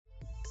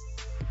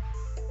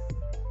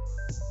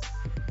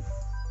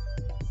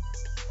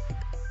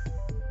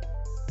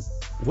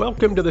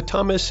Welcome to the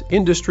Thomas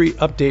Industry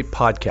Update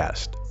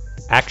Podcast,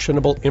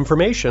 actionable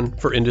information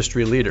for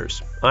industry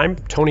leaders. I'm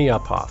Tony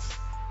Uphoff.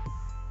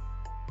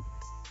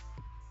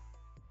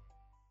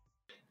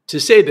 To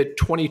say that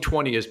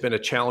 2020 has been a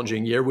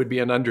challenging year would be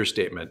an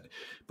understatement.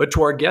 But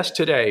to our guest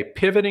today,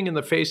 pivoting in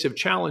the face of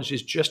challenge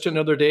is just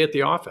another day at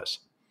the office.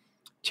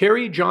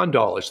 Terry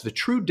Jondahl is the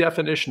true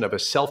definition of a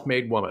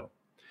self-made woman.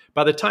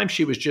 By the time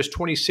she was just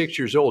 26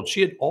 years old,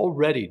 she had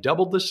already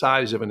doubled the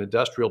size of an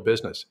industrial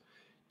business.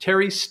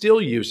 Terry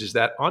still uses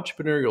that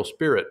entrepreneurial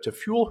spirit to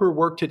fuel her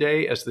work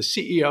today as the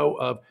CEO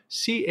of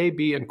CAB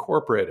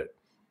Incorporated,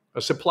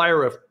 a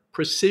supplier of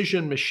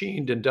precision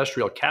machined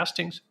industrial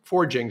castings,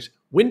 forgings,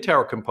 wind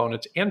tower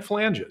components, and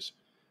flanges.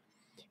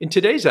 In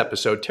today's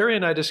episode, Terry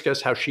and I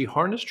discuss how she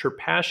harnessed her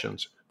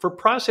passions for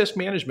process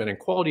management and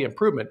quality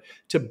improvement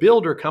to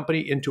build her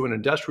company into an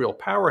industrial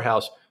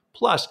powerhouse,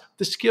 plus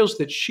the skills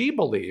that she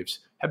believes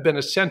have been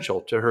essential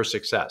to her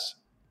success.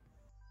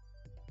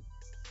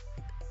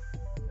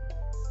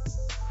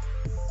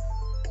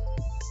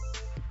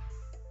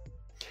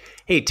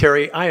 Hey,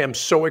 Terry, I am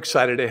so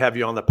excited to have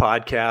you on the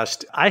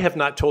podcast. I have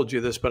not told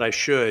you this, but I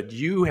should.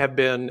 You have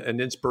been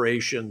an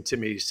inspiration to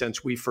me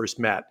since we first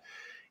met,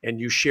 and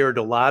you shared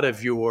a lot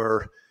of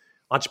your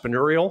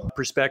entrepreneurial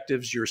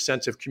perspectives, your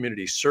sense of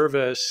community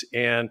service,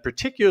 and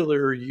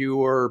particular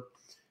your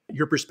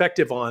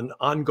perspective on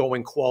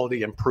ongoing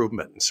quality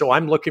improvement. So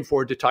I'm looking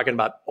forward to talking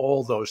about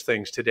all those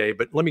things today,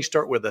 but let me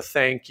start with a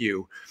thank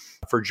you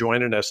for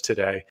joining us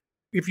today.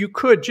 If you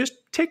could, just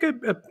take a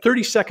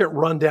 30-second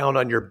rundown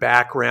on your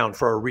background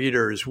for our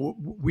readers.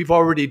 We've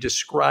already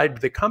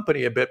described the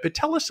company a bit, but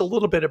tell us a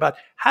little bit about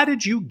how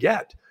did you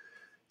get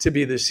to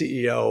be the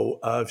CEO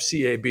of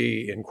CAB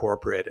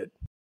Incorporated?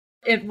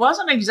 It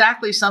wasn't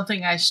exactly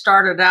something I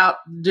started out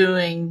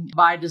doing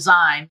by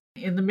design.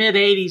 In the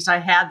mid-'80s, I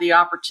had the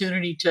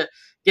opportunity to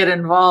get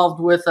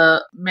involved with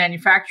a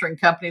manufacturing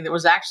company that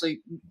was actually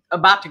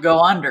about to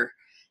go under.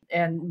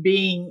 And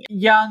being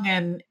young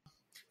and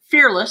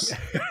fearless,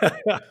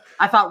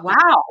 I thought,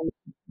 wow,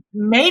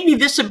 maybe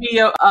this would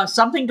be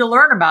something to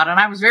learn about. And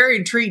I was very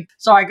intrigued.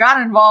 So I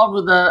got involved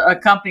with a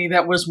company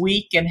that was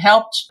weak and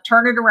helped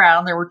turn it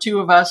around. There were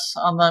two of us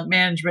on the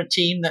management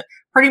team that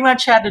pretty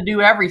much had to do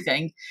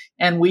everything.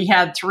 And we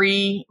had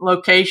 3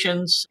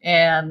 locations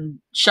and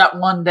shut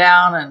one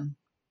down. And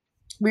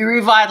we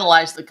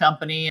revitalized the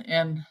company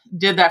and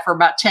did that for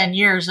about 10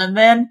 years. And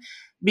then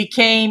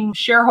became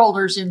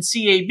shareholders in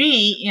CAB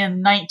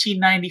in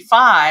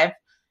 1995.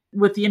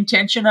 With the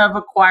intention of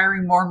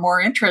acquiring more and more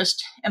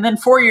interest. And then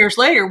 4 years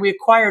later, we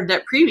acquired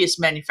that previous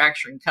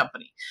manufacturing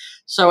company.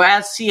 So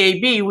as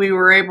CAB, we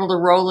were able to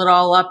roll it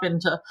all up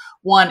into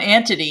one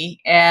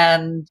entity.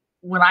 And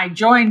when I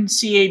joined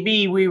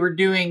CAB, we were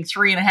doing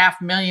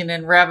 $3.5 million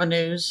in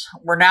revenues.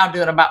 We're now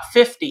doing about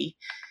 50.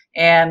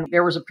 And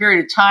there was a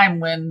period of time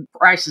when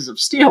prices of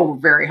steel were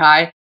very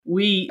high.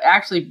 We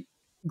actually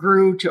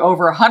grew to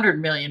over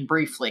 100 million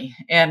briefly.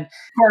 And of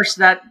course,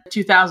 that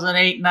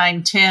 2008,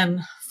 9,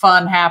 10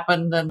 fun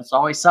happened, and it's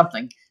always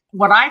something.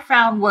 What I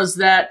found was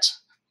that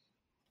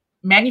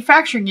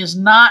manufacturing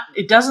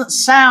it doesn't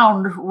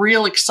sound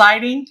real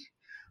exciting,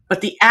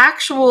 but the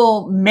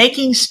actual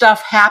making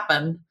stuff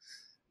happen,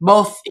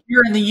 both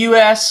here in the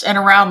US and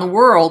around the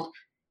world,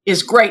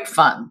 is great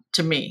fun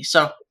to me.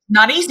 So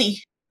not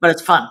easy, but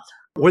it's fun.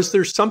 Was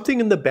there something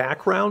in the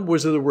background?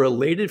 Was it a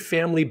related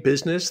family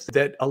business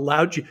that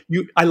allowed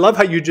you? I love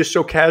how you just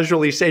so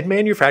casually said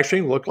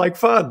manufacturing looked like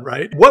fun,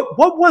 right?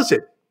 What was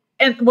it?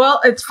 And well,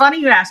 it's funny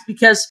you ask,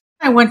 because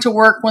I went to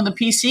work when the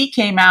PC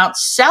came out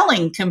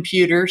selling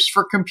computers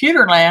for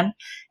Computerland.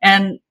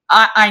 And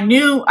I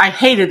knew I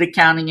hated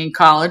accounting in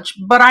college,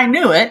 but I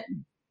knew it.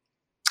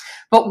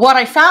 But what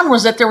I found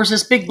was that there was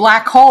this big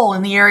black hole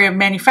in the area of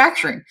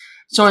manufacturing.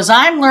 So as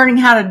I'm learning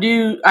how to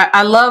do,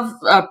 I love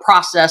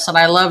process and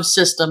I love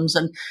systems.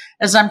 And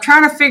as I'm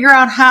trying to figure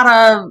out how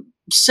to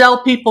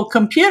sell people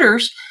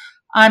computers,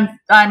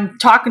 I'm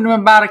talking to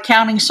them about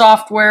accounting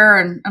software,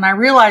 and I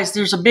realized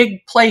there's a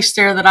big place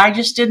there that I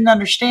just didn't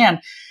understand.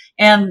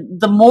 And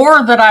the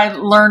more that I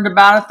learned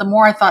about it, the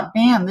more I thought,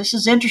 man, this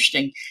is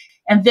interesting.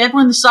 And then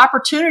when this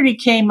opportunity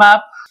came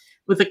up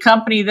with a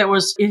company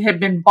it had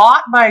been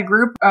bought by a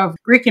group of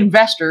Greek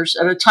investors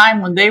at a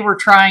time when they were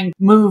trying to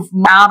move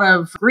out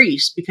of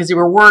Greece because they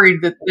were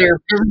worried that their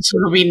business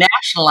would be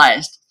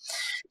nationalized.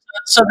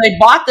 So they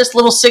bought this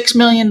little $6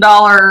 million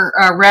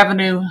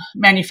revenue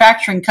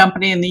manufacturing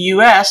company in the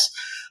U.S.,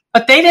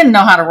 but they didn't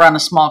know how to run a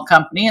small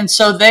company. And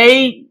so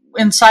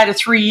inside of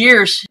 3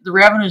 years, the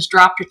revenues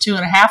dropped to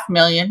 $2.5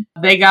 million.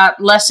 They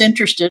got less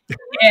interested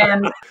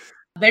and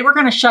they were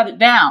going to shut it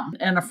down.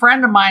 And a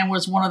friend of mine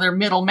was one of their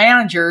middle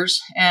managers.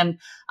 And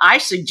I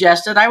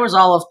was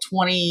all of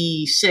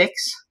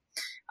 26.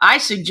 I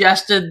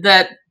suggested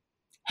that,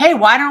 hey,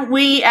 why don't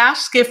we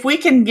ask if we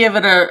can give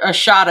it a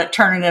shot at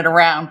turning it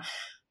around?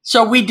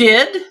 So we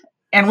did,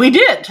 and we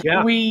did.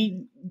 Yeah.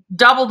 We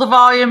doubled the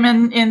volume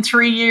in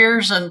 3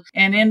 years and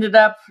ended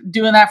up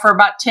doing that for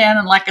about 10.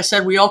 And like I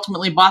said, we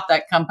ultimately bought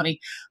that company.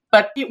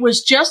 But it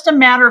was just a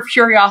matter of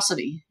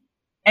curiosity.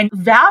 and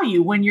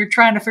value when you're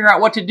trying to figure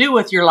out what to do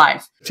with your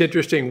life. It's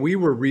interesting. We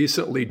were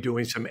recently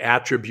doing some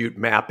attribute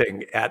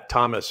mapping at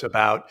Thomas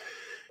about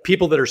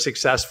people that are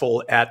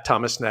successful at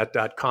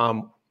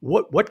thomasnet.com.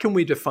 What can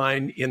we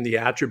define in the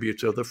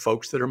attributes of the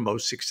folks that are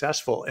most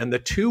successful? And the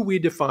two we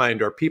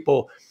defined are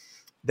people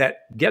that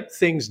get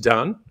things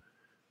done,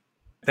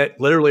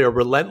 that literally are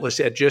relentless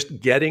at just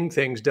getting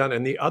things done.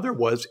 And the other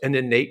was an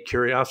innate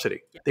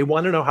curiosity. They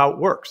want to know how it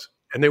works,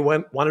 and they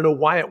want to know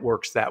why it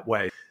works that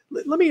way.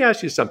 Let me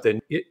ask you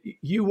something.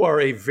 You are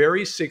a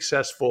very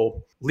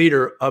successful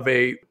leader of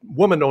a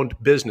woman-owned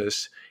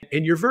business,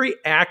 and you're very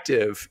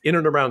active in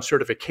and around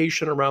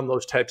certification around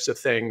those types of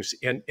things,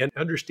 and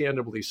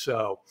understandably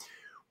so.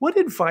 What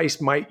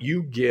advice might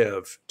you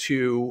give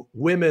to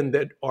women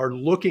that are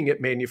looking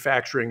at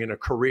manufacturing in a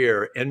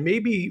career and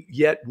maybe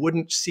yet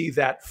wouldn't see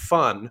that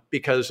fun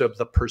because of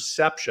the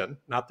perception,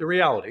 not the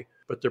reality,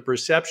 but the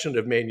perception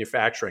of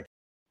manufacturing?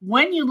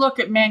 When you look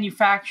at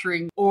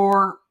manufacturing,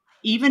 or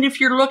even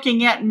if you're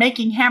looking at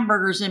making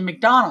hamburgers in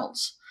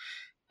McDonald's,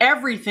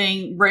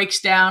 everything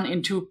breaks down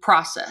into a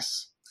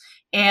process.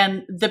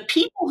 And the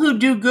people who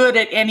do good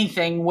at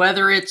anything,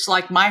 whether it's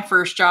like my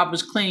first job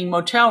was cleaning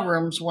motel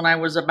rooms when I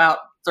was about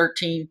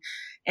 13.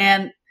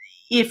 And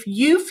if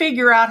you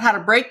figure out how to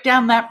break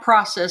down that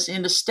process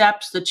into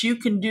steps that you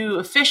can do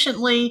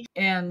efficiently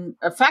and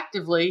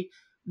effectively,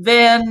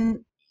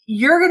 then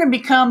you're going to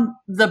become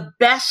the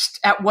best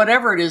at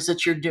whatever it is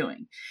that you're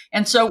doing.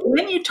 And so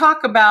when you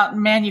talk about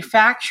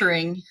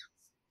manufacturing,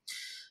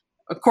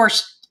 of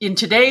course, in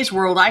today's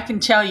world, I can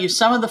tell you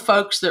some of the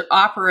folks that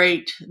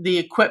operate the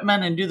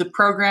equipment and do the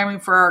programming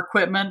for our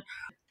equipment,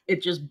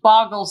 it just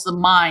boggles the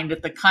mind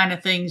at the kind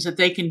of things that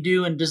they can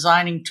do in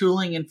designing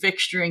tooling and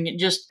fixturing. It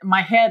just,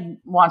 my head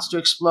wants to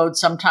explode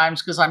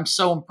sometimes because I'm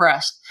so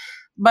impressed.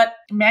 But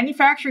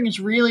manufacturing is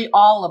really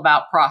all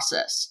about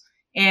process.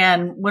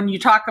 And when you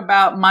talk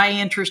about my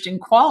interest in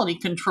quality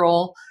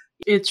control,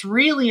 it's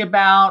really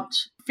about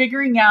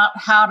figuring out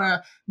how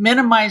to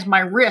minimize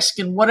my risk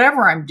in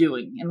whatever I'm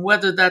doing, and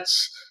whether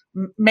that's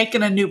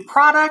making a new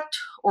product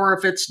or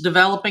if it's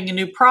developing a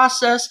new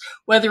process,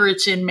 whether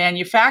it's in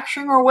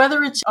manufacturing or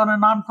whether it's on a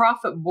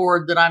nonprofit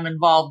board that I'm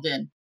involved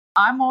in.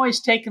 I'm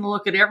always taking a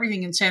look at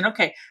everything and saying,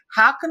 okay,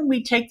 how can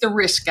we take the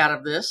risk out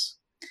of this?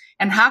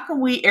 And how can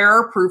we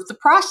error-proof the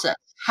process?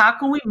 How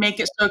can we make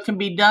it so it can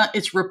be done?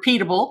 It's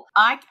repeatable.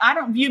 I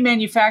don't view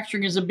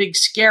manufacturing as a big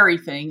scary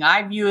thing.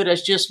 I view it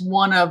as just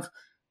one of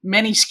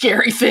many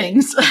scary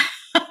things.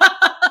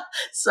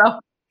 So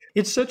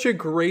it's such a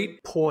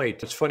great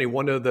point. It's funny.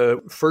 One of the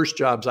first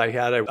jobs I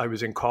had, I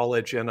was in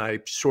college and I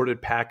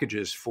sorted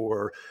packages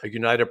for a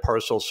United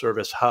Parcel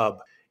Service hub.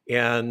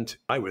 And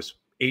I was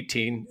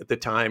 18 at the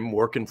time,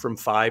 working from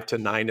 5 to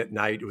 9 at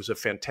night. It was a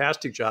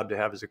fantastic job to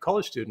have as a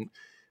college student,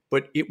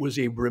 but it was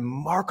a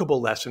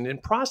remarkable lesson in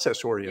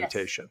process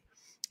orientation.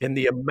 Yes. And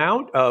the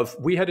amount of,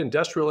 we had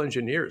industrial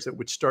engineers that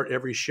would start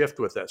every shift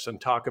with us and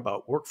talk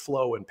about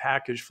workflow and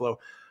package flow.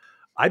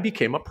 I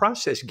became a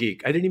process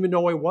geek. I didn't even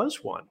know I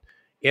was one.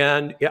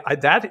 And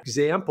that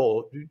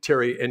example,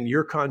 Terry, and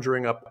you're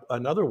conjuring up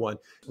another one,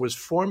 was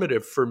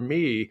formative for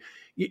me.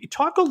 You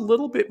talk a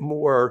little bit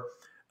more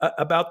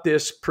about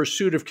this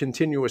pursuit of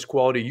continuous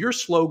quality. Your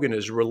slogan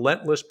is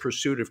relentless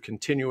pursuit of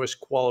continuous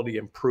quality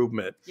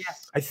improvement.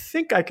 Yes. I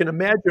think I can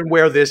imagine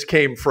where this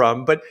came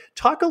from, but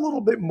talk a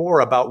little bit more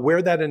about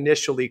where that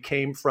initially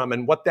came from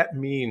and what that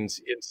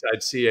means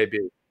inside CAB.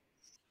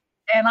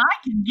 And I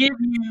can give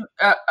you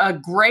a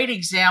great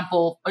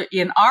example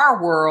in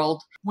our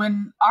world.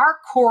 When our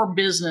core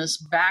business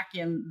back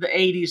in the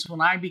 80s,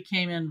 when I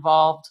became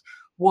involved,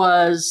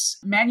 was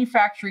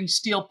manufacturing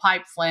steel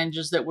pipe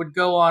flanges that would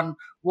go on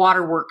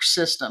waterworks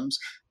systems.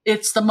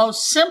 It's the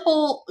most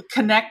simple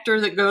connector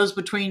that goes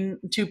between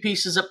two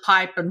pieces of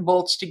pipe and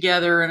bolts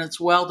together, and it's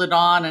welded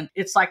on, and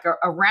it's like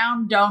a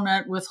round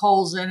donut with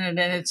holes in it, and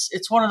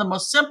it's one of the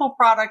most simple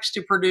products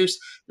to produce.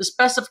 The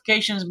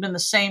specification has been the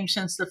same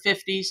since the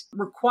 50s.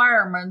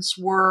 Requirements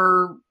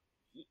were,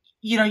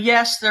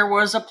 yes, there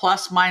was a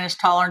plus minus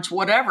tolerance,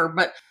 whatever,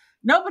 but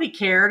nobody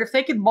cared. If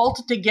they could bolt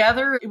it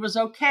together, it was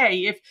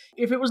okay.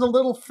 If it was a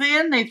little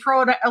thin, they'd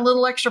throw a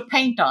little extra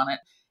paint on it.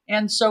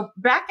 And so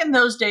back in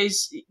those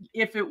days,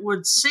 if it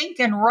would sink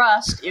and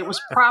rust, it was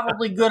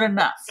probably good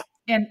enough.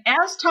 And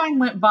as time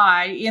went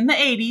by, in the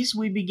 80s,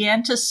 we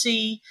began to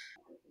see,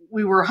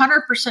 we were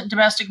 100%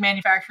 domestic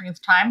manufacturing at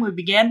the time. We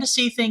began to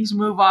see things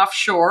move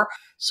offshore.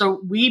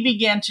 So we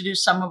began to do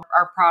some of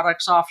our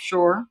products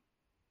offshore.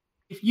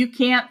 If you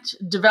can't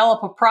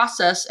develop a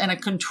process and a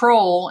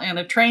control and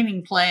a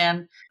training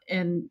plan,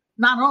 and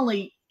not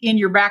only in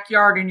your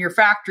backyard in your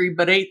factory,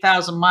 but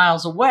 8,000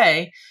 miles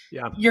away,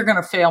 you're going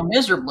to fail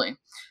miserably.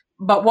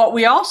 But what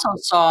we also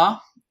saw,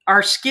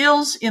 our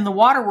skills in the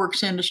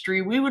waterworks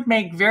industry, we would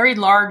make very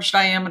large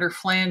diameter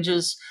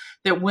flanges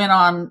that went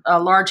on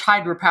large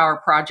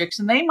hydropower projects,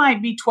 and they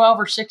might be 12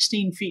 or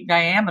 16 feet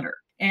diameter.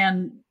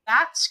 And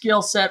that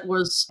skill set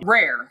was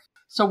rare.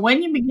 So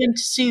when you begin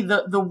to see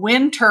the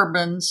wind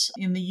turbines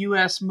in the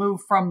US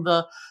move from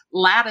the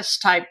lattice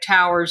type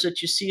towers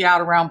that you see out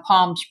around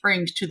Palm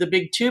Springs to the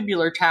big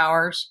tubular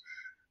towers,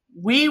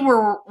 we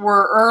were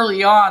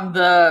early on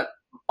the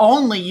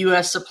only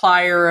US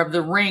supplier of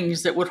the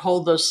rings that would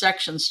hold those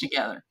sections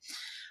together.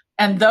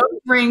 And those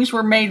rings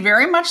were made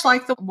very much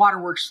like the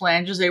waterworks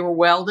flanges. They were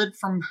welded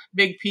from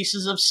big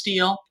pieces of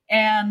steel.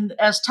 And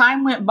as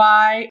time went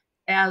by,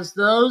 as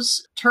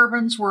those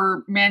turbines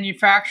were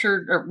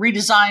manufactured or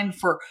redesigned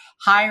for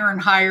higher and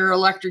higher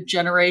electric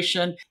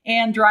generation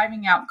and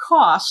driving out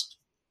cost,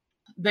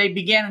 they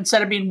began,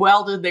 instead of being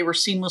welded, they were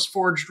seamless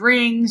forged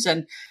rings,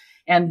 and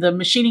the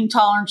machining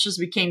tolerances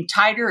became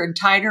tighter and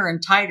tighter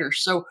and tighter.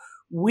 So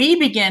we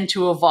began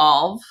to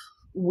evolve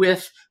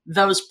with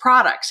those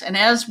products. And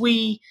as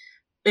we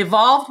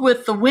evolved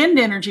with the wind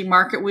energy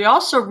market, we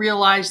also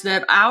realized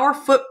that our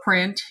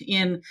footprint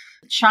in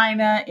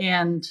China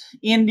and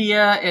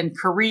India and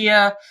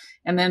Korea,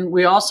 and then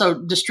we also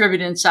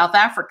distribute in South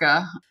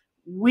Africa,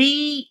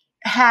 we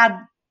had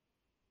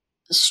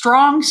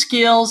strong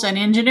skills and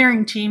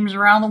engineering teams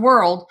around the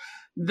world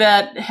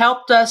that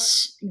helped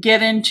us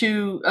get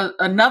into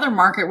another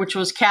market, which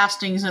was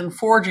castings and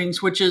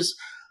forgings, which is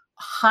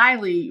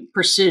highly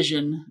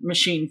precision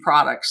machine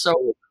products.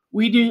 So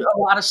we do a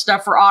lot of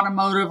stuff for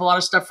automotive, a lot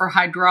of stuff for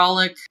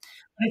hydraulic.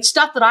 And it's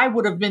stuff that I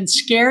would have been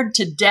scared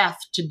to death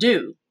to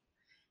do,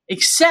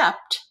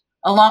 except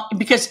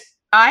because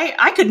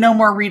I could no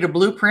more read a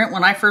blueprint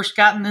when I first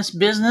got in this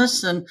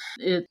business, and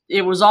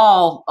it was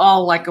all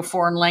like a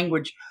foreign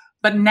language.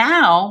 But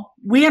now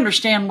we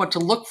understand what to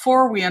look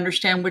for. We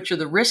understand which are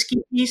the risky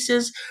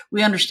pieces.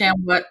 We understand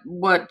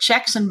what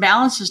checks and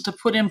balances to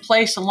put in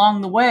place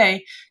along the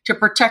way to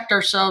protect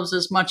ourselves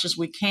as much as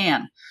we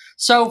can.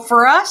 So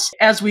for us,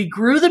 as we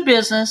grew the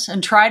business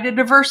and tried to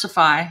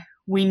diversify,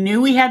 we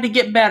knew we had to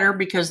get better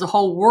because the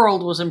whole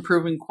world was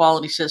improving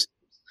quality systems.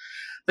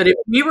 But if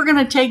we were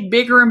going to take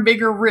bigger and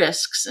bigger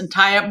risks and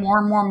tie up more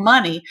and more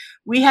money,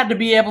 we had to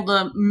be able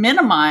to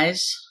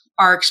minimize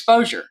our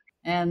exposure.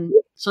 And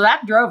so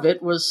that drove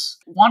it, was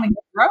wanting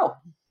to grow.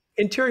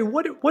 And Terry,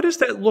 what does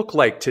that look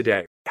like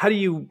today? How do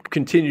you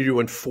continue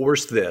to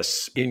enforce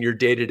this in your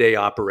day-to-day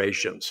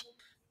operations?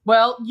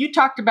 Well, you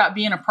talked about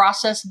being a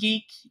process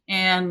geek,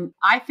 and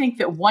I think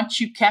that once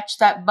you catch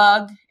that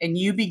bug and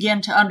you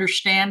begin to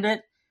understand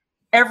it,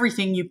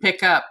 everything you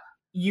pick up,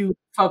 you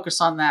focus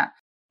on that.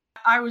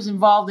 I was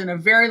involved in a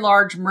very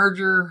large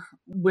merger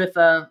with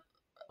a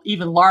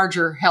even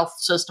larger health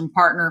system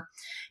partner,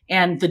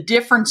 and the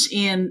difference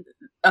in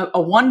a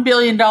 $1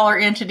 billion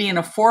entity and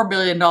a $4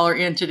 billion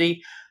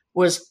entity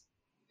was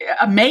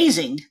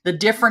amazing. The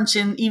difference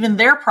in even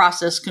their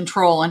process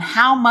control and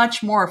how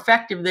much more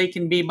effective they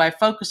can be by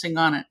focusing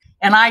on it.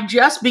 And I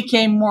just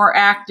became more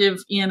active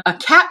in a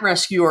cat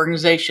rescue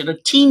organization, a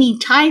teeny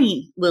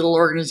tiny little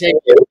organization.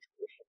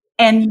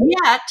 And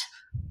yet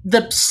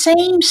the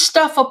same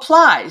stuff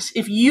applies.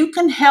 If you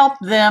can help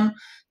them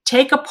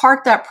take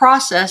apart that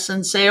process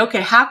and say,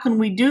 okay, how can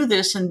we do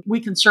this? And we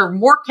can serve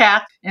more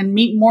cats and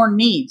meet more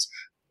needs.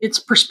 It's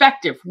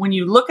perspective. When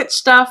you look at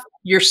stuff,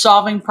 you're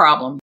solving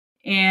problems.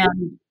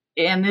 And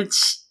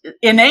it's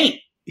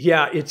innate.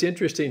 Yeah, it's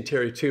interesting,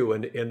 Terry, too.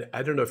 And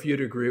I don't know if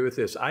you'd agree with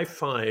this. I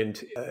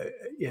find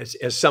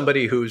as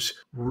somebody who's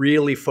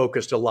really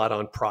focused a lot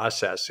on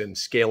process and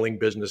scaling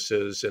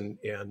businesses and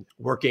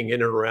working in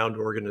and around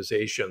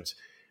organizations,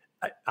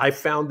 I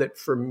found that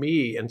for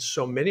me and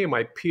so many of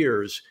my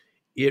peers,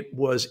 it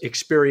was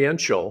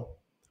experiential.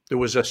 There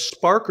was a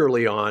spark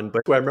early on,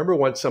 but I remember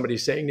once somebody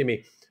saying to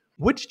me,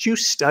 "What did you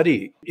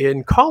study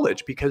in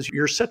college? Because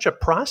you're such a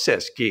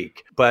process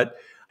geek." But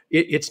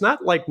it's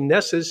not like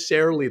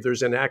necessarily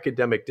there's an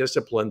academic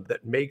discipline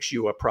that makes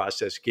you a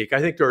process geek.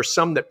 I think there are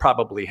some that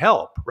probably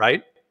help,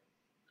 right?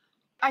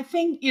 I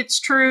think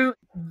it's true.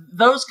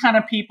 Those kind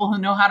of people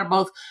who know how to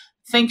both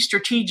think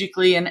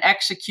strategically and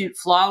execute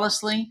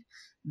flawlessly,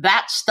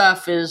 that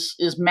stuff is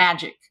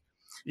magic.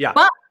 Yeah.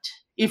 But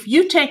if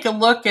you take a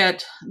look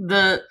at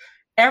the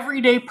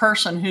everyday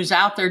person who's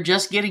out there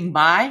just getting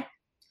by,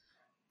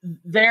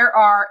 there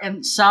are,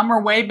 and some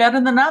are way better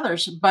than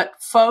others, but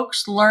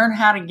folks learn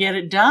how to get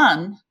it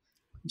done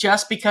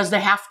just because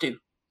they have to.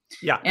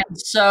 Yeah. And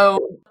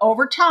so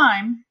over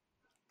time,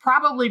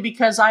 probably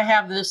because I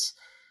have this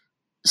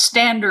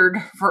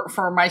standard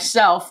for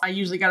myself, I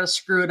usually got to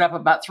screw it up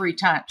about 3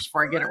 times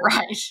before I get it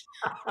right.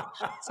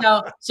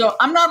 So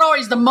I'm not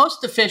always the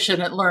most efficient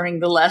at learning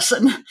the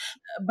lesson,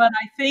 but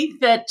I think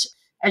that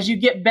as you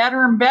get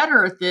better and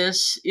better at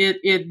this,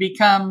 it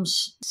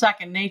becomes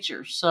second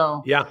nature.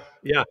 So yeah,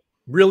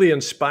 really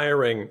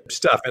inspiring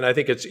stuff. And I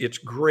think it's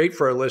great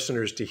for our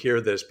listeners to hear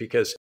this,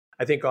 because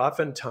I think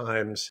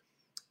oftentimes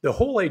the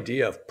whole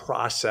idea of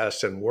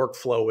process and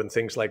workflow and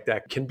things like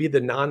that can be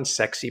the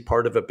non-sexy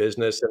part of a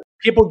business. And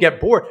people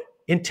get bored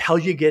until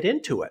you get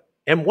into it.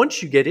 And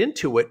once you get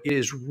into it, it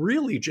is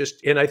really just,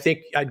 and I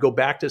think I'd go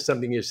back to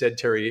something you said,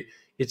 Terry,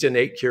 it's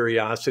innate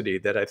curiosity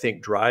that I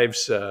think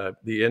drives the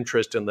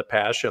interest and the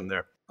passion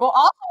there. Well,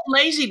 also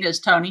laziness,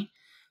 Tony.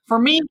 For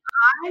me,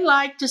 I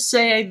like to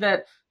say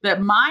that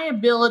that my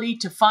ability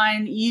to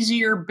find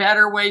easier,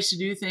 better ways to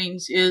do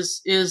things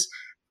is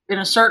in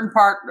a certain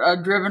part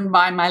driven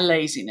by my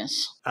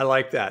laziness. I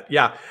like that.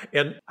 Yeah.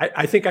 And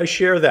I think I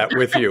share that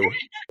with you.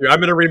 I'm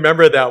going to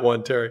remember that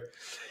one, Terry.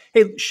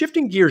 Hey,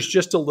 shifting gears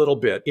just a little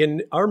bit.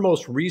 In our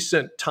most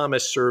recent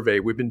Thomas survey,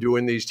 we've been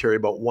doing these, Terry,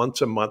 about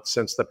once a month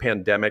since the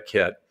pandemic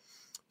hit.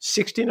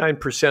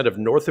 69% of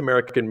North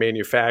American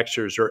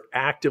manufacturers are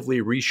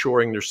actively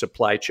reshoring their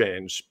supply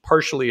chains,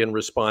 partially in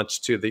response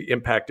to the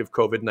impact of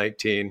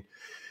COVID-19.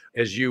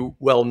 As you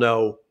well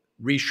know,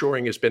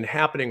 reshoring has been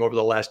happening over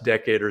the last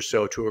decade or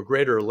so to a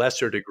greater or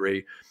lesser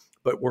degree,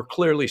 but we're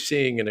clearly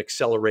seeing an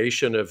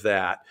acceleration of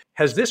that.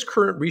 Has this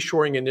current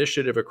reshoring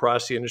initiative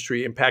across the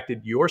industry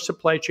impacted your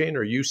supply chain?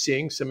 Are you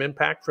seeing some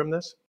impact from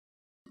this?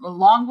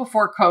 Long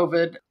before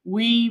COVID,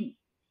 we,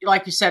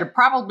 like you said,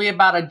 probably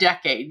about a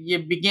decade, you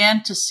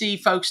began to see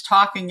folks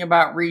talking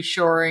about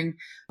reshoring.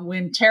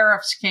 When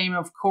tariffs came,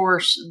 of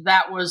course,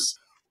 that was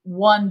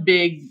one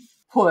big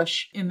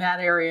push in that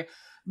area.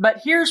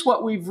 But here's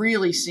what we've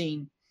really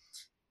seen.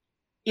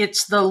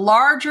 It's the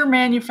larger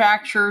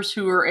manufacturers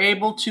who are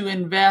able to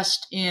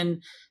invest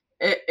in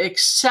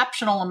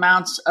exceptional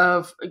amounts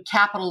of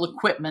capital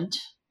equipment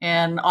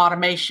and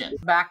automation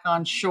back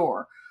on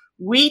shore.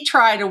 We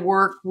try to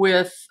work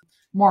with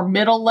more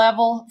middle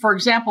level. For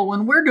example,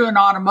 when we're doing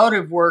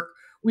automotive work,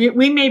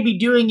 we may be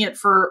doing it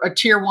for a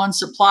tier one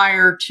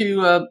supplier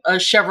to a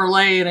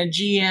Chevrolet and a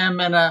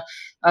GM and a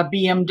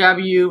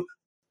BMW,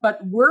 but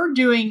we're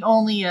doing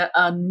only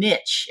a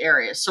niche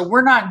area. So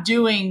we're not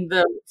doing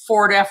the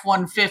Ford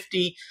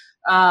F-150,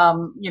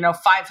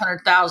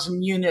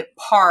 500,000 unit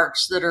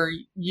parts that are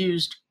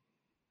used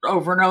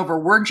over and over.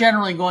 We're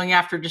generally going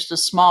after just a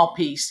small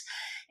piece.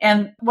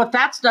 And what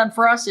that's done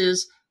for us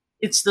is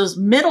it's this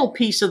middle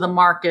piece of the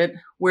market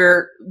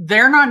where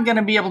they're not going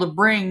to be able to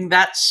bring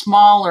that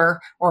smaller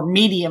or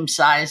medium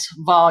size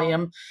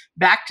volume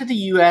back to the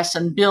U.S.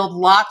 and build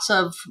lots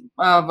of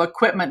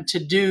equipment to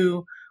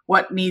do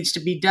what needs to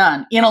be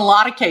done in a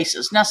lot of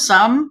cases. Now,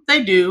 some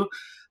they do.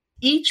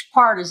 Each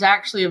part is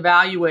actually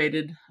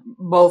evaluated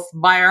both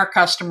by our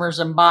customers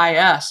and by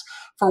us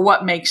for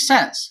what makes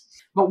sense.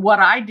 But what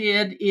I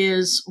did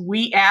is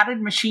we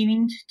added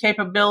machining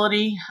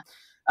capability,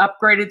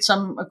 upgraded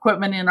some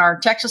equipment in our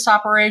Texas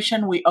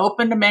operation. We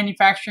opened a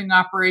manufacturing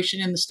operation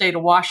in the state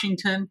of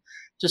Washington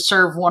to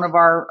serve one of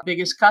our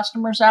biggest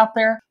customers out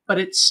there. But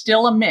it's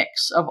still a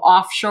mix of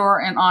offshore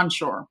and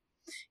onshore.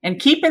 And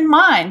keep in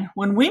mind,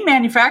 when we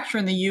manufacture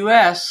in the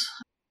U.S.,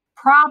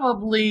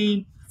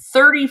 probably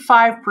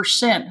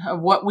 35%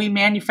 of what we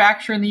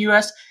manufacture in the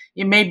U.S.,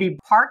 it may be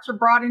parts are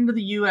brought into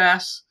the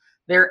U.S.,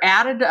 they're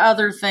added to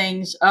other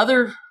things,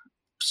 other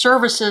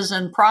services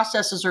and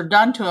processes are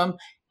done to them,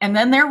 and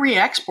then they're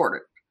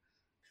re-exported.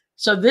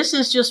 So this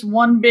is just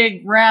one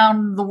big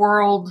round the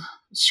world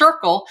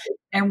circle,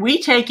 and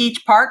we take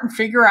each part and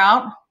figure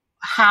out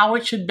how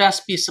it should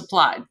best be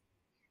supplied.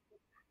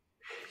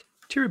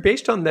 Terry,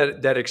 based on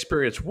that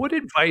experience, what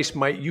advice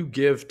might you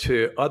give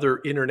to other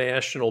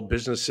international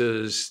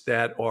businesses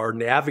that are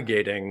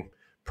navigating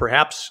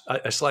perhaps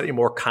a slightly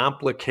more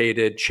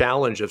complicated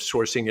challenge of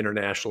sourcing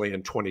internationally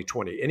in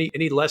 2020?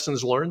 Any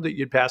lessons learned that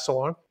you'd pass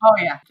along?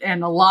 Oh, yeah.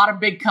 And a lot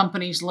of big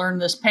companies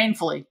learned this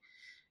painfully.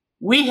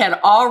 We had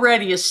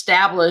already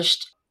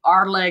established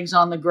our legs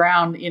on the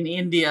ground in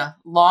India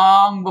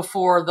long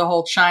before the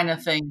whole China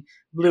thing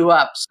blew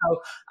up.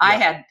 So I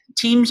had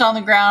teams on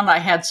the ground. I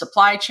had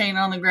supply chain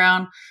on the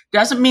ground.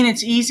 Doesn't mean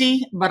it's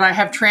easy, but I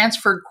have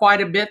transferred quite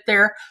a bit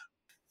there.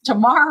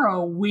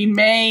 Tomorrow, we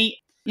may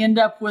end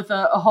up with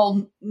a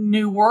whole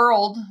new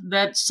world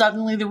that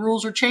suddenly the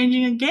rules are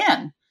changing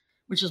again,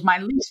 which is my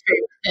least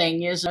favorite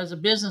thing is as a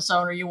business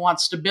owner, you want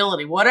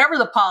stability. Whatever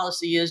the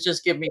policy is,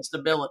 just give me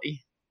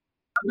stability.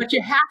 But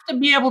you have to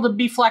be able to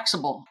be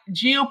flexible.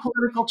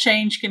 Geopolitical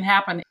change can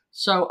happen.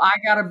 So I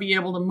got to be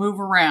able to move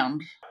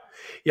around.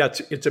 Yeah,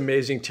 it's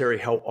amazing, Terry,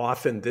 how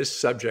often this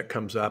subject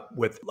comes up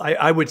with,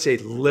 I would say,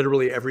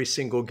 literally every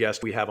single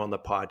guest we have on the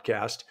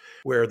podcast,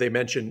 where they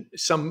mention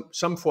some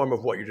form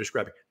of what you're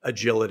describing,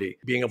 agility,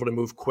 being able to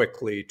move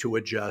quickly, to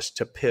adjust,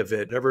 to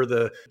pivot, whatever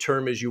the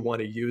term is you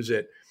want to use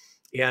it.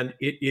 And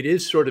it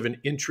is sort of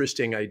an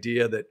interesting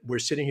idea that we're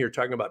sitting here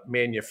talking about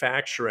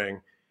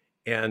manufacturing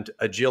and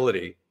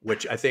agility,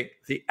 which I think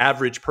the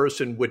average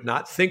person would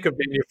not think of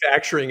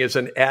manufacturing as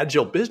an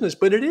agile business,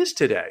 but it is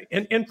today.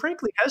 And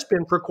frankly, has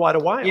been for quite a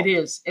while. It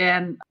is.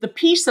 And the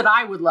piece that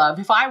I would love,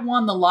 if I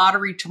won the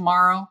lottery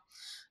tomorrow,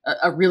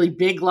 a really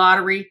big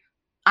lottery,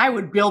 I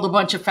would build a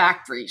bunch of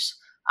factories.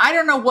 I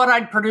don't know what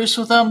I'd produce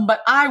with them,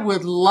 but I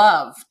would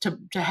love to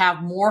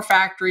have more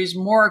factories,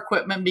 more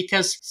equipment,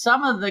 because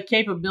some of the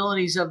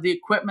capabilities of the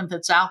equipment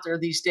that's out there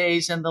these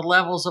days and the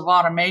levels of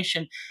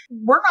automation,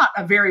 we're not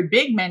a very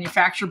big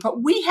manufacturer,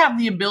 but we have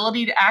the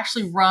ability to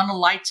actually run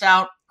lights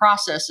out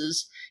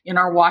processes in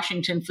our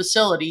Washington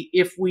facility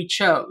if we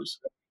chose.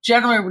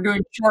 Generally, we're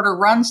doing shorter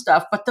run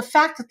stuff, but the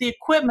fact that the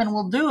equipment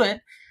will do it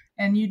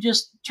and you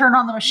just turn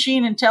on the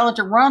machine and tell it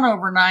to run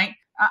overnight,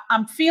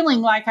 I'm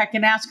feeling like I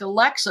can ask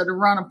Alexa to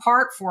run a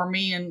part for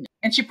me, and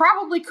she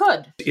probably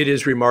could. It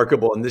is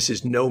remarkable, and this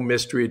is no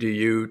mystery to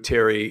you,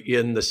 Terry.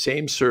 In the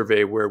same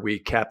survey where we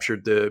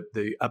captured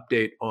the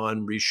update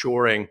on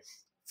reshoring,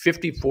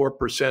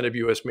 54% of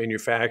U.S.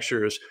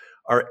 manufacturers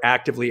are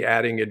actively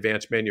adding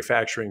advanced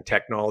manufacturing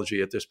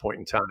technology at this point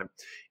in time.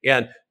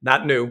 And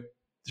not new.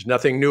 There's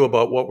nothing new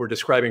about what we're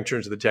describing in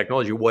terms of the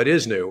technology. What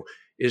is new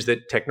is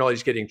that technology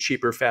is getting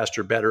cheaper,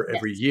 faster, better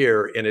every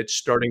year, and it's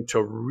starting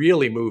to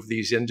really move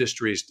these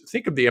industries.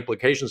 Think of the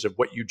implications of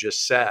what you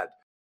just said,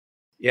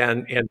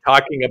 and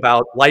talking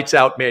about lights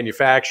out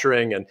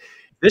manufacturing. And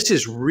this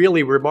is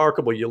really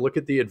remarkable. You look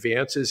at the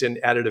advances in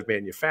additive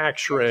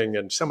manufacturing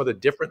and some of the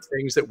different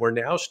things that we're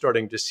now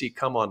starting to see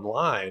come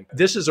online.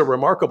 This is a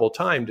remarkable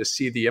time to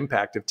see the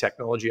impact of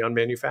technology on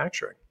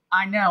manufacturing.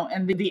 I know.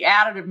 And the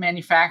additive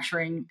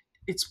manufacturing,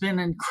 it's been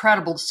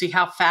incredible to see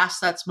how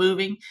fast that's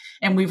moving.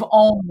 And we've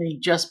only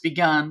just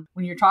begun.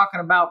 When you're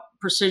talking about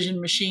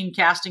precision machine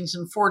castings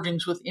and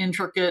forgings with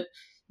intricate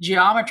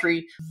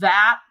geometry,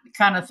 that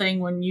kind of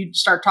thing, when you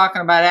start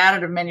talking about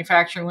additive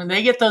manufacturing, when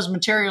they get those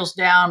materials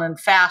down and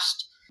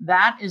fast,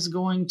 that is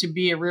going to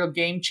be a real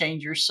game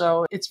changer.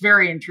 So it's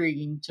very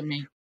intriguing to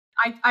me.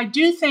 I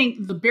do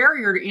think the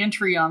barrier to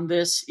entry on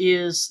this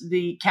is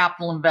the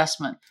capital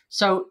investment.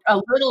 So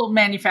a little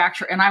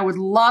manufacturer, and I would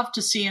love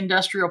to see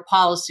industrial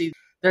policy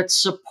that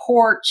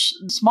supports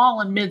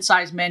small and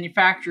mid-sized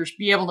manufacturers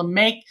be able to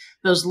make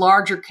those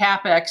larger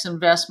CapEx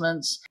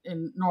investments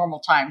in normal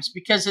times,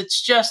 because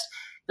it's just,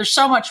 there's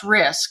so much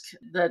risk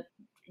that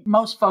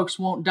most folks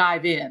won't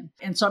dive in.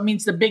 And so it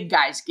means the big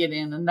guys get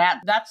in. And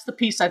that's the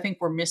piece I think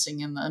we're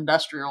missing in the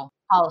industrial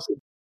policy.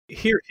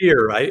 Here,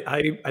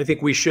 I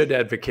think we should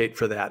advocate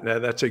for that. Now,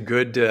 that's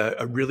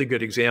a really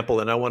good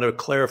example. And I want to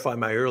clarify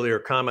my earlier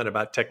comment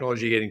about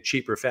technology getting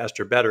cheaper,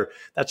 faster, better.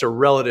 That's a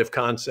relative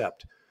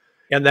concept.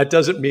 And that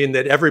doesn't mean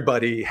that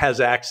everybody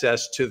has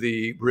access to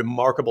the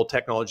remarkable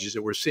technologies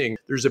that we're seeing.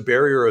 There's a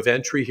barrier of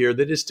entry here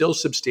that is still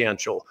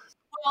substantial.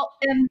 Well,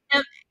 and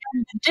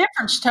the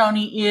difference,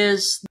 Tony,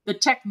 is the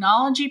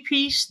technology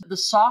piece, the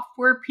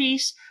software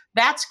piece,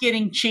 that's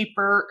getting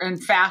cheaper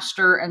and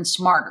faster and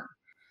smarter.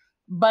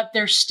 But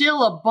there's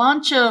still a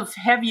bunch of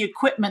heavy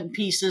equipment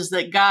pieces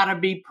that got to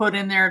be put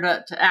in there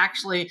to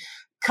actually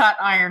cut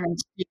iron and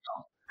steel.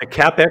 The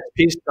CapEx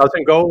piece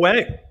doesn't go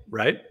away,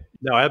 right?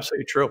 No,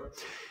 absolutely true.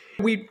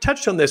 We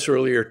touched on this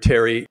earlier,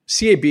 Terry.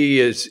 CAB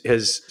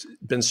has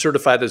been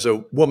certified as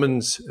a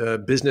woman's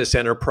business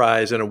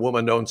enterprise and a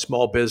woman-owned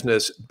small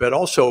business, but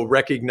also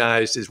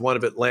recognized as one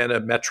of Atlanta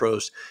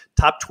Metro's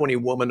top 20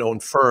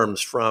 woman-owned firms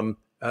from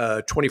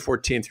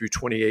 2014 through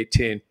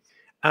 2018.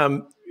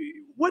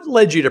 What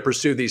led you to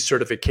pursue these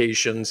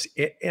certifications?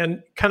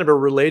 And kind of a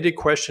related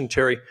question,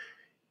 Terry,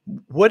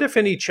 what, if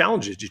any,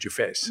 challenges did you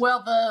face?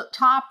 Well, the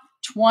top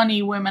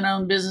 20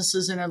 women-owned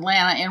businesses in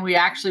Atlanta, and we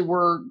actually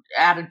were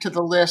added to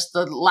the list.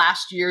 The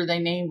last year they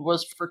named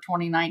was for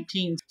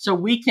 2019. So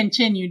we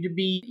continue to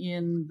be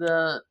in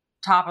the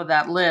top of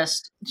that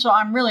list. So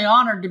I'm really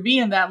honored to be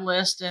in that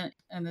list,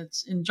 and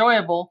it's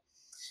enjoyable.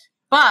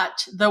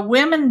 But the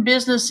Women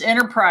Business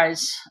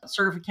Enterprise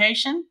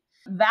certification,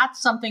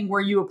 that's something where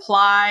you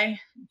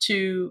apply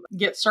to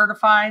get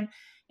certified,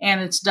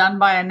 and it's done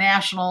by a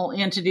national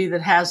entity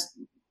that has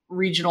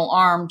regional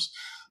arms,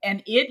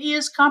 and it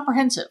is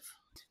comprehensive.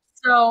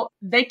 So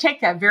they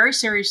take that very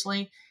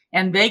seriously,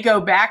 and they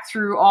go back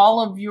through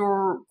all of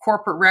your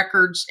corporate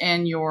records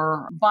and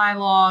your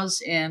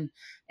bylaws, and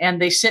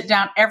they sit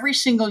down every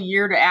single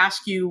year to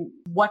ask you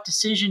what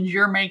decisions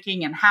you're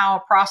making and how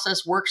a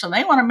process works, and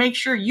they want to make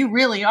sure you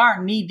really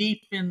are knee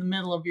deep in the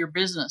middle of your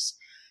business.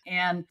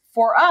 And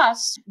for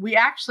us, we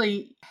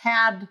actually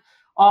had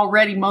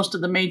already most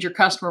of the major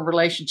customer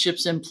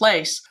relationships in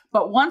place.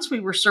 But once we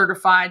were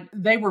certified,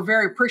 they were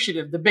very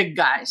appreciative, the big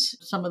guys,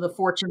 some of the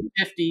Fortune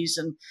 50s,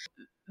 and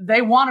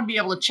they want to be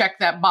able to check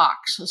that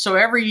box. So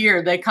every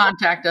year they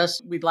contact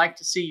us, we'd like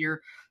to see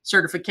your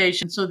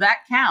certification. So that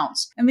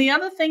counts. And the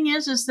other thing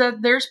is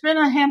that there's been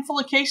a handful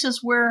of cases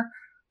where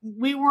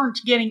we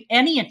weren't getting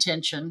any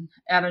attention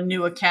at a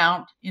new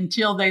account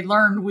until they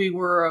learned we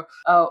were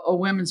a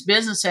women's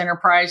business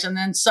enterprise. And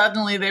then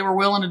suddenly they were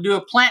willing to do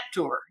a plant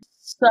tour.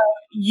 So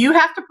you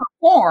have to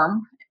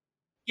perform.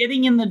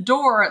 Getting in the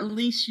door, at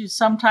least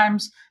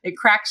sometimes it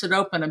cracks it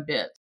open a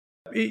bit.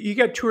 You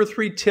got 2 or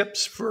 3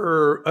 tips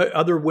for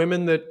other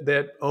women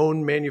that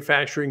own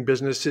manufacturing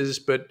businesses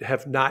but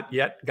have not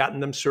yet gotten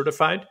them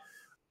certified?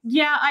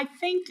 Yeah, I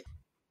think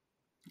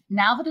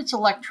now that it's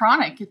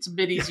electronic, it's a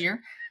bit easier.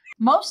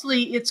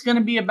 Mostly it's going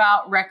to be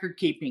about record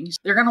keeping.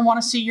 They're going to want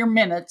to see your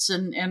minutes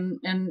and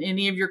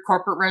any of your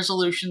corporate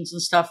resolutions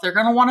and stuff. They're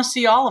going to want to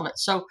see all of it.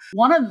 So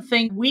one of the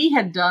things we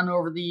had done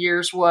over the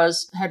years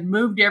had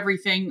moved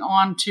everything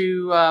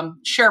onto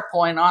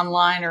SharePoint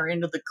online or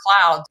into the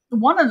cloud.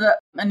 One of the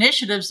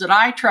initiatives that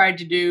I tried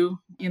to do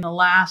in the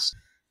last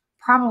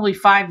probably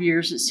 5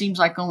 years, it seems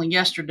like only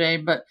yesterday,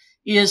 but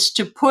is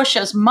to push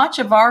as much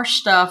of our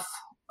stuff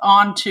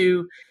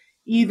onto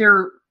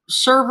either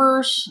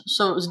servers,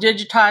 so it was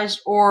digitized,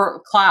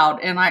 or cloud.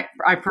 And I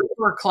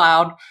prefer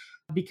cloud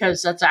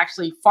because that's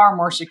actually far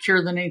more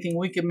secure than anything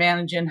we can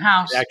manage in It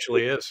house.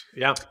 actually is.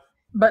 Yeah.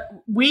 But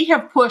we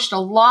have pushed a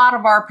lot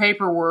of our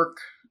paperwork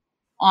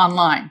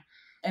online.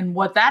 And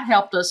what that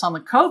helped us on the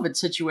COVID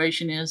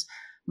situation is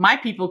my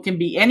people can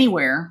be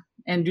anywhere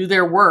and do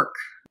their work.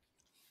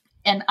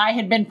 And I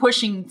had been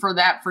pushing for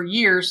that for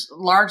years,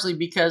 largely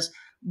because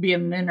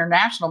being an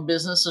international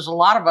business, there's a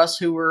lot of us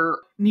who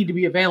need to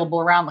be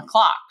available around the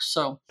clock.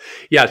 So,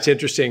 yeah, it's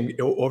interesting.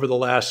 Over the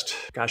last,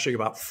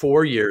 about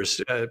 4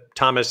 years,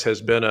 Thomas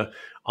has been an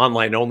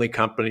online only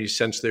company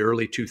since the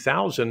early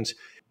 2000s,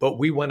 but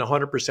we went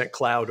 100%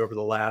 cloud over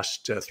the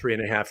last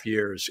 3.5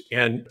 years.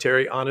 And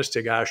Terry, honest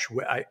to gosh,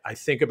 I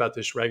think about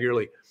this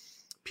regularly.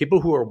 People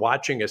who are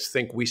watching us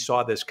think we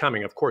saw this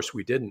coming. Of course,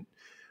 we didn't.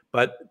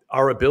 But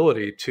our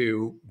ability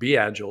to be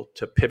agile,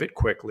 to pivot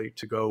quickly,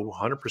 to go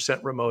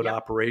 100% remote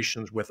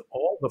operations with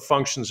all the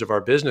functions of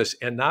our business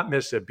and not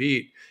miss a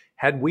beat,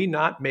 had we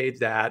not made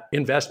that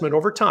investment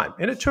over time.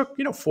 And it took,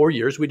 4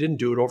 years. We didn't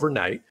do it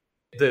overnight.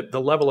 The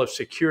level of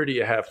security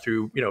you have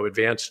through,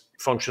 advanced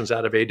functions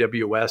out of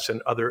AWS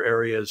and other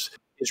areas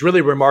is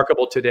really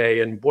remarkable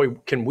today. And boy,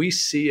 can we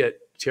see it,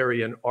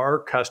 Terry, in our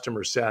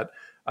customer set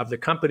of the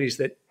companies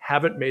that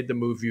haven't made the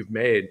move you've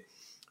made.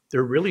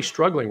 They're really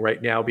struggling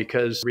right now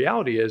because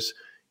reality is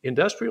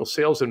industrial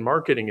sales and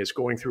marketing is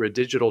going through a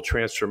digital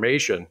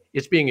transformation.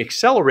 It's being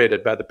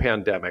accelerated by the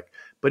pandemic,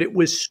 but it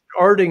was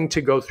starting to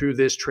go through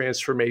this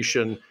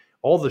transformation.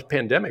 All the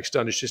pandemic's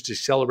done is just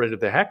accelerated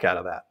the heck out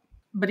of that.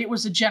 But it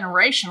was a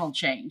generational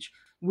change.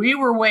 We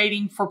were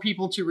waiting for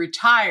people to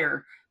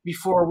retire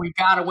before we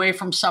got away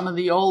from some of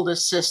the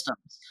oldest systems.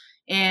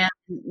 And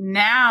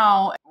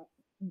now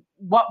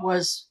what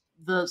was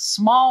the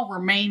small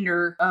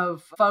remainder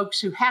of folks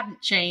who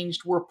hadn't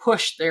changed were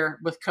pushed there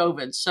with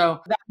COVID.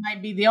 So that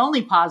might be the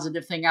only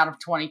positive thing out of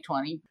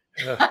 2020.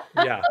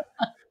 Yeah.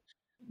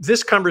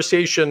 This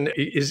conversation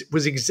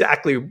was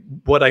exactly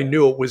what I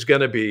knew it was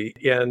going to be.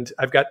 And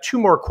I've got 2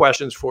 more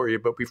questions for you.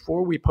 But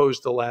before we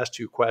pose the last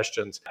 2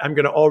 questions, I'm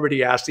going to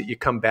already ask that you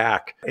come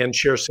back and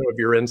share some of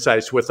your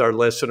insights with our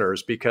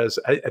listeners, because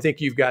I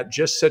think you've got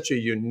just such a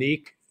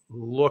unique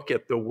look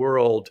at the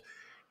world,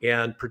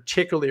 and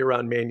particularly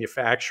around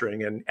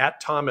manufacturing. And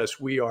at Thomas,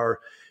 we are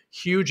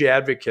huge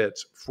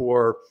advocates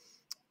for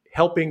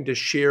helping to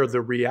share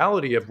the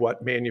reality of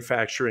what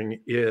manufacturing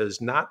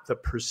is, not the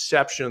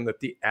perception that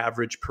the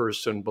average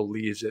person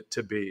believes it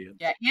to be.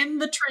 Yeah, in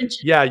the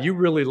trenches. Yeah, you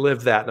really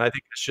live that. And I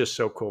think it's just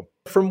so cool.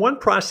 From one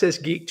process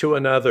geek to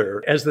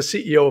another, as the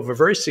CEO of a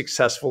very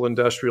successful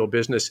industrial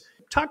business,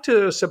 talk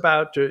to us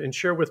about and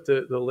share with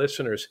the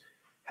listeners,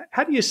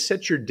 how do you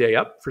set your day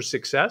up for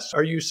success?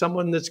 Are you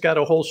someone that's got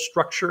a whole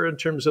structure in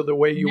terms of the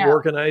way you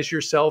organize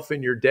yourself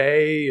in your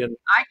day? And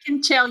I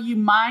can tell you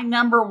my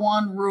number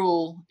one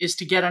rule is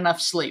to get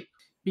enough sleep,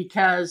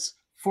 because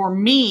for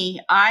me,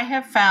 I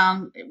have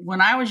found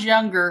when I was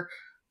younger,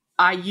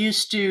 I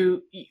used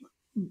to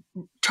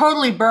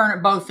totally burn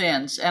at both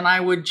ends, and I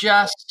would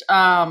just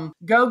go.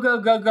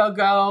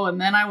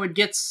 And then I would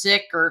get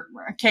sick or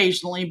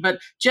occasionally, but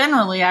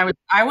generally I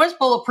was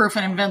bulletproof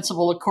and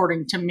invincible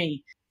according to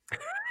me.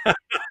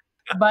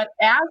 But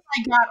as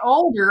I got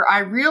older, I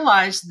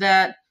realized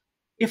that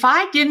if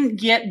I didn't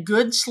get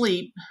good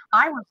sleep,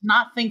 I was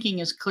not thinking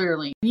as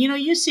clearly.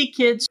 You see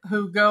kids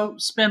who go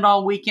spend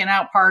all weekend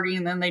out partying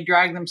and then they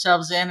drag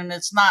themselves in, and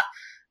it's not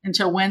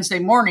until Wednesday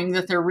morning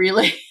that they're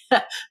really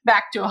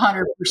back to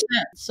 100%.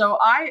 So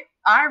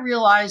I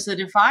realized that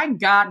if I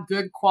got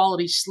good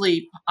quality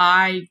sleep,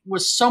 I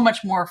was so much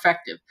more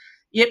effective.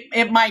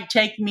 It might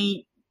take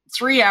me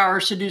 3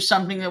 hours to do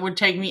something that would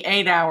take me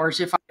 8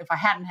 hours if I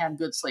hadn't had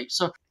good sleep.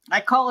 So I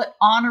call it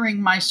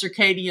honoring my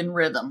circadian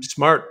rhythm.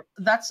 Smart.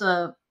 That's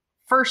a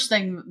first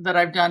thing that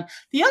I've done.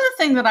 The other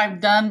thing that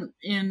I've done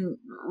in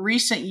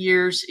recent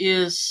years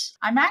is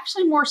I'm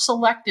actually more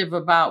selective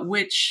about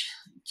which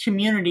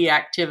community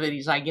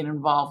activities I get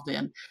involved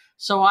in.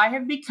 So I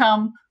have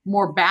become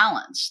more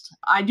balanced.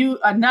 I do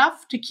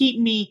enough to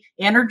keep me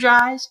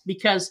energized,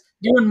 because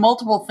doing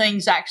multiple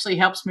things actually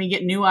helps me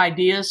get new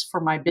ideas for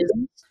my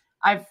business.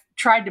 I've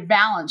tried to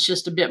balance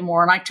just a bit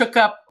more. And I took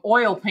up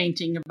oil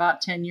painting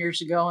about 10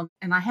 years ago,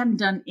 and I hadn't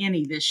done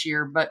any this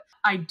year, but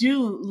I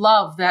do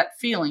love that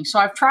feeling. So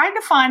I've tried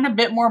to find a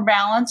bit more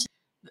balance.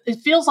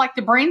 It feels like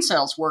the brain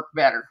cells work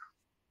better.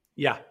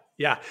 Yeah.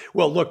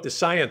 Well, look, the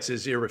science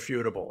is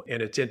irrefutable,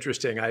 and it's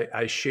interesting.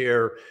 I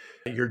share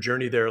your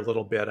journey there a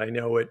little bit. I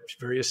know at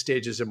various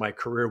stages of my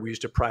career, we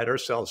used to pride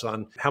ourselves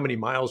on how many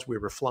miles we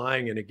were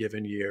flying in a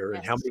given year,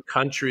 and how many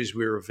countries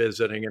we were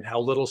visiting, and how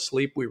little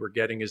sleep we were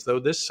getting, as though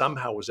this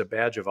somehow was a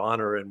badge of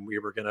honor and we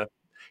were going to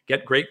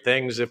get great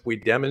things if we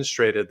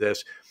demonstrated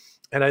this.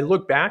 And I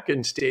look back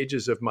in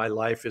stages of my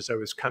life as I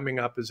was coming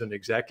up as an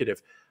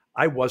executive,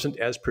 I wasn't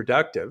as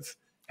productive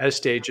as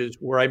stages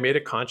where I made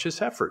a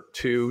conscious effort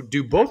to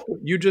do both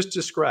what you just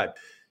described,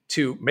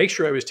 to make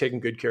sure I was taking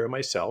good care of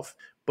myself,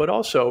 but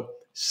also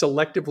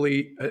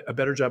selectively a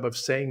better job of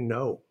saying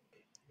no.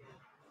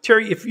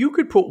 Terry, if you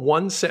could put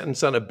one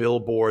sentence on a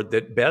billboard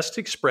that best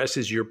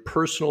expresses your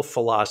personal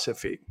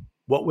philosophy,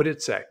 what would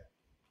it say?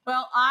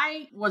 Well,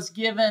 I was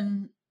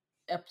given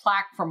a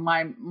plaque from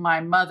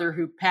my mother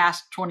who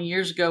passed 20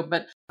 years ago,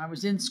 but I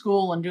was in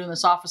school and doing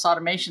this office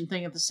automation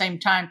thing at the same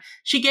time.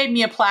 She gave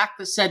me a plaque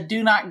that said,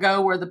 "Do not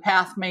go where the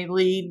path may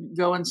lead.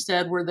 Go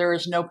instead where there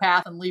is no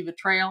path and leave a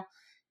trail."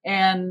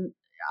 And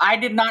I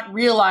did not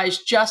realize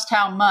just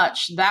how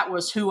much that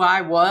was who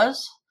I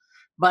was,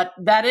 but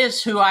that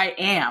is who I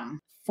am.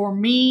 For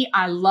me,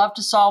 I love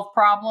to solve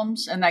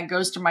problems, and that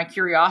goes to my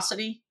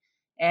curiosity.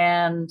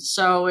 And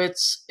so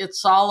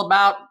it's all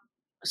about,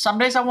 some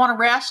days I want to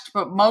rest,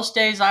 but most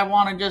days I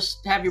want to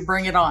just have you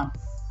bring it on.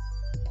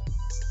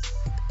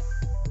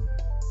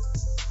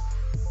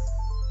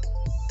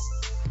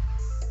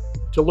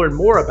 To learn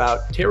more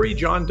about Terry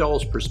John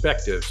Dull's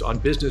perspectives on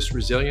business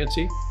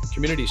resiliency,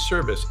 community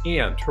service,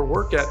 and her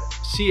work at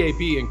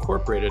CAB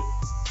Incorporated,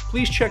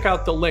 please check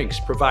out the links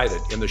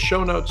provided in the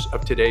show notes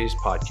of today's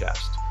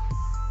podcast.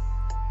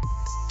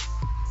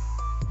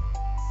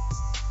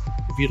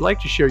 If you'd like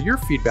to share your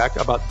feedback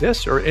about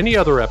this or any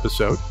other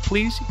episode,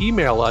 please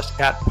email us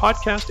at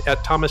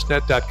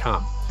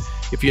podcast@thomasnet.com.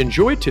 If you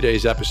enjoyed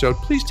today's episode,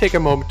 please take a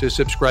moment to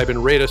subscribe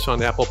and rate us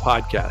on Apple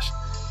Podcasts.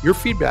 Your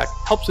feedback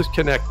helps us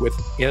connect with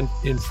and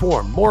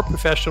inform more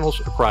professionals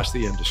across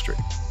the industry.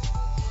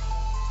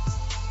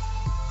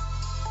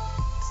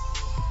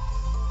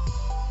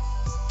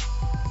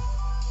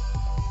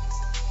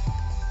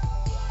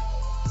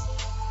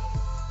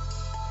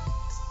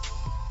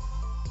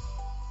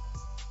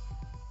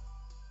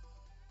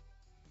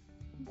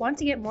 Want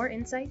to get more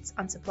insights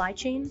on supply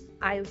chain,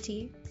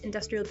 IoT,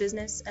 industrial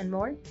business, and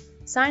more?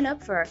 Sign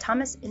up for our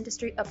Thomas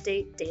Industry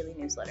Update daily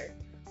newsletter.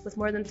 With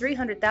more than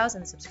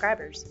 300,000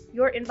 subscribers,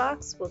 your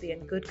inbox will be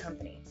in good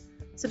company.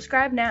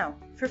 Subscribe now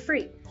for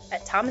free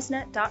at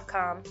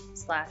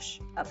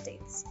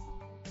thomasnet.com/updates.